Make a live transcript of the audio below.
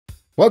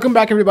Welcome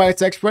back everybody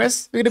to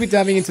Express. We're going to be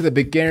diving into the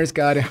beginner's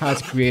guide on how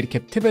to create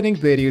captivating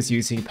videos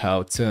using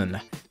Powtoon.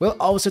 We'll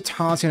also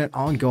touch on an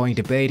ongoing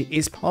debate: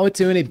 is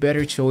Powtoon a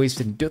better choice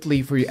than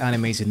Doodly for your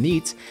animation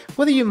needs?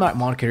 Whether you're a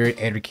marketer,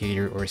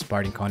 educator, or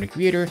aspiring content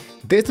creator,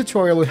 this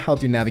tutorial will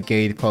help you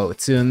navigate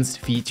Powtoon's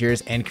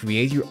features and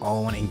create your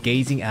own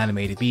engaging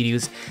animated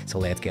videos. So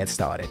let's get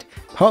started.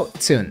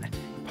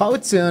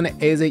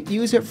 Powtoon is a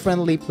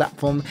user-friendly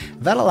platform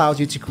that allows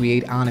you to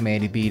create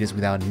animated videos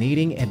without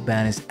needing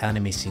advanced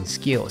animation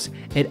skills.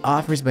 It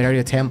offers variety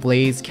of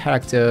templates,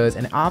 characters,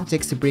 and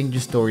objects to bring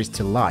your stories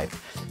to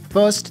life.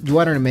 First, you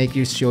want to make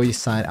sure you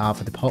sign up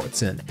for the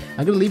Powtoon.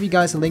 I'm going to leave you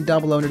guys a link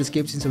down below in the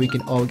description so we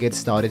can all get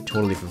started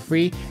totally for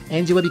free,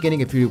 and you will be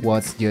getting a few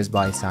rewards just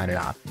by signing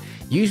up.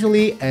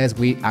 Usually, as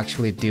we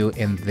actually do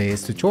in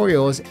these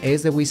tutorials,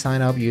 is that we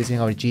sign up using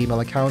our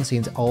Gmail account,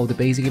 since all the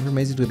basic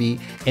information will be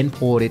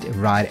imported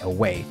right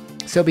away.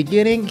 So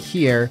beginning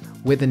here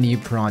with a new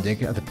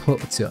project of the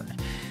Powtoon.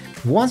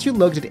 Once you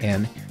logged it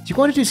in, you're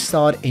going to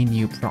start a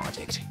new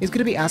project. It's going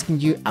to be asking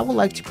you, I would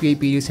like to create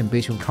videos and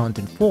visual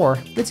content for,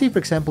 let's say for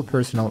example,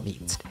 personal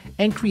needs,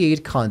 and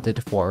create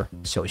content for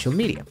social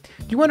media.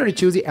 You want to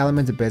choose the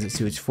elements that best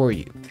suits for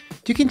you.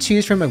 You can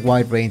choose from a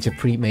wide range of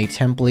pre-made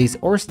templates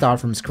or start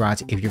from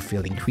scratch if you're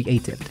feeling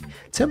creative.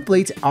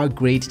 Templates are a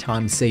great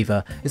time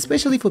saver,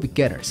 especially for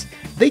beginners.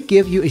 They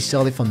give you a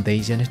solid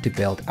foundation to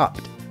build up.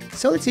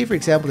 So let's say for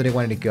example that I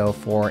wanted to go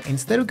for,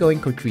 instead of going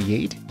for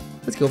create,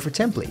 let's go for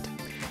template.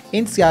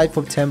 Inside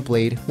for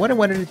template, what I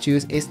wanted to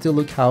choose is to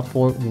look out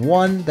for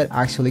one that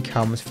actually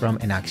comes from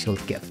an actual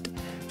gift.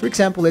 For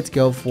example, let's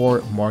go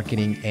for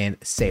marketing and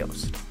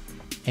sales.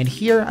 And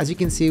here, as you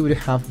can see, we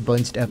have a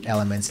bunch of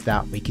elements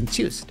that we can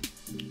choose.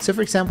 So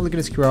for example, we're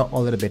going to scroll a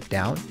little bit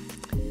down,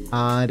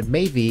 and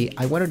maybe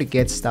I wanted to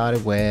get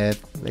started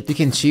with, you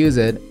can choose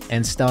it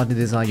and start to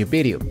design your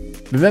video.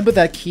 Remember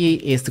that key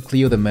is to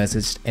clear the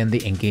message and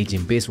the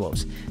engaging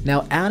visuals.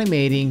 Now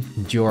animating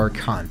your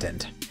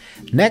content.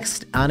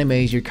 Next,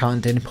 animate your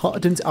content.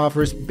 Powtoon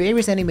offers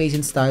various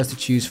animation styles to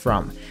choose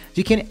from.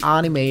 You can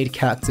animate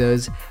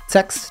characters,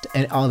 text,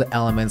 and other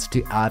elements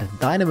to add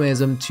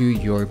dynamism to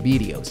your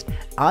videos.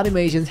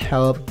 Animations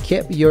help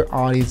keep your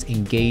audience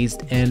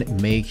engaged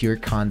and make your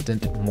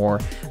content more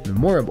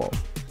memorable.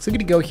 So I'm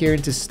going to go here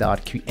and to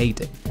start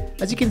creating.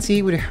 As you can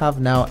see, we have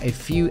now a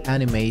few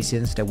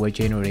animations that were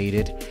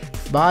generated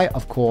by,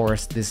 of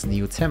course, this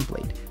new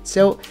template.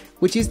 So,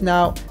 which is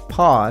now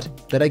part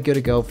that I'm going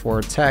to go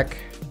for tech,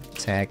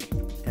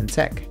 and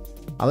tech.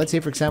 Let's say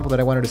for example that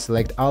I wanted to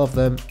select all of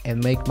them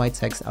and make my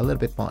text a little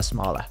bit more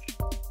smaller.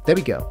 There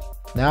we go.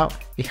 Now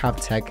we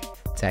have tech,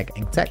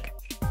 and tech.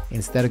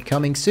 Instead of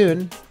coming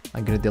soon,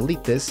 I'm gonna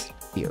delete this,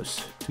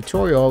 videos,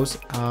 tutorials,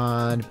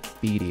 and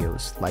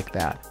videos like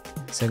that.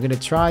 So I'm gonna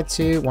try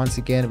to once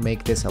again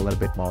make this a little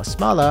bit more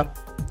smaller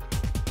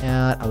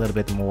and a little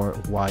bit more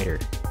wider.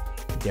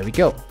 There we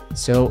go.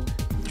 So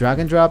drag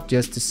and drop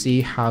just to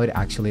see how it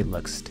actually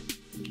looks.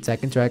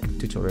 Tech and track,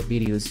 tutorial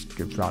videos,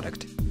 your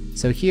product.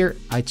 So here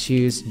I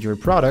choose your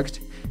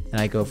product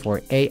and I go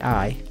for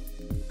AI.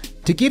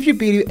 To give your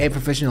video a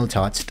professional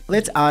touch,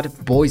 let's add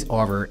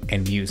voiceover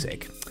and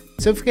music.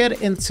 So if we get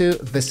into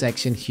the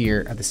section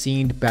here at the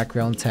scene,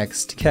 background,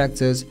 text,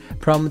 characters,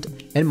 prompt,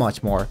 and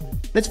much more,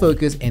 let's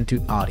focus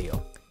into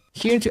audio.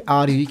 Here into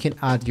audio, you can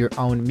add your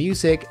own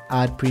music,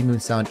 add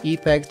premium sound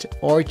effect,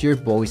 or your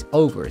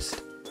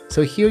voiceovers.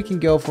 So here you can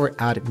go for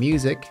add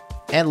music,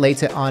 and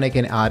later on I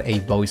can add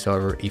a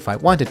voiceover if I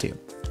wanted to.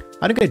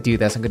 I'm not going to do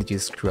this, I'm going to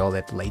just scroll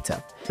it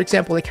later. For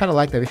example, I kind of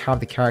like that we have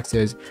the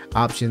characters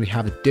option, we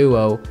have the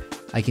duo.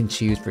 I can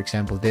choose, for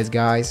example, this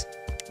guys,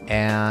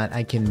 and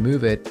I can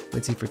move it,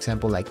 let's see, for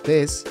example, like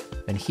this,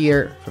 and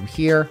here, from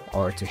here,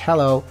 or to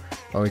hello,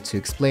 or to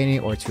explaining,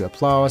 or to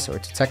applause, or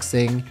to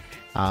texting,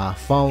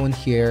 phone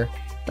here.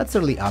 That's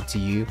totally up to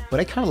you, but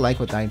I kind of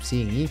like what I'm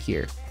seeing in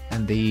here.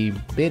 And the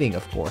bidding,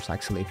 of course,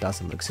 actually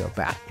doesn't look so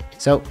bad.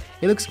 So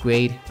it looks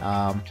great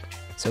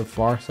so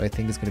far. So I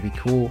think it's going to be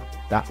cool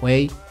that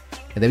way.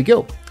 And there we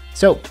go.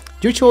 So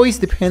your choice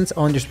depends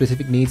on your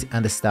specific needs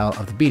and the style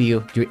of the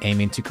video you're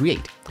aiming to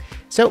create.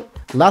 So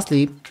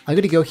lastly, I'm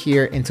going to go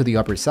here into the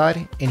upper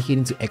side and hit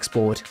into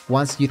export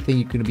once you think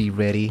you're going to be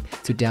ready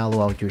to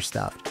download your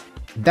stuff.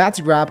 That's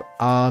a wrap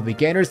of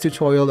beginner's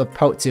tutorial of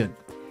Powtoon.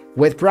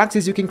 With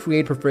practice, you can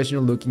create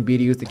professional looking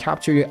videos to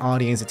capture your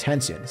audience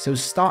attention. So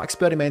start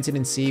experimenting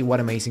and see what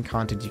amazing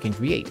content you can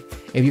create.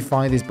 If you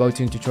find this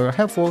Powtoon tutorial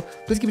helpful,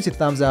 please give us a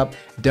thumbs up.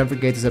 Don't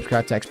forget to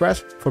subscribe to Express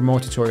for more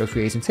tutorial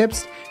creation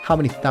tips. How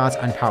many thoughts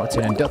on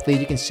Powtoon and Doodly,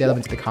 you can share them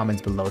into the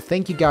comments below.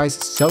 Thank you guys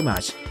so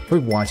much for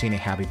watching and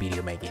happy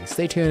video making.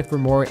 Stay tuned for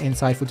more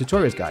insightful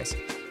tutorials, guys.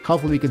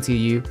 Hopefully we can see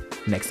you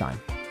next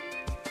time.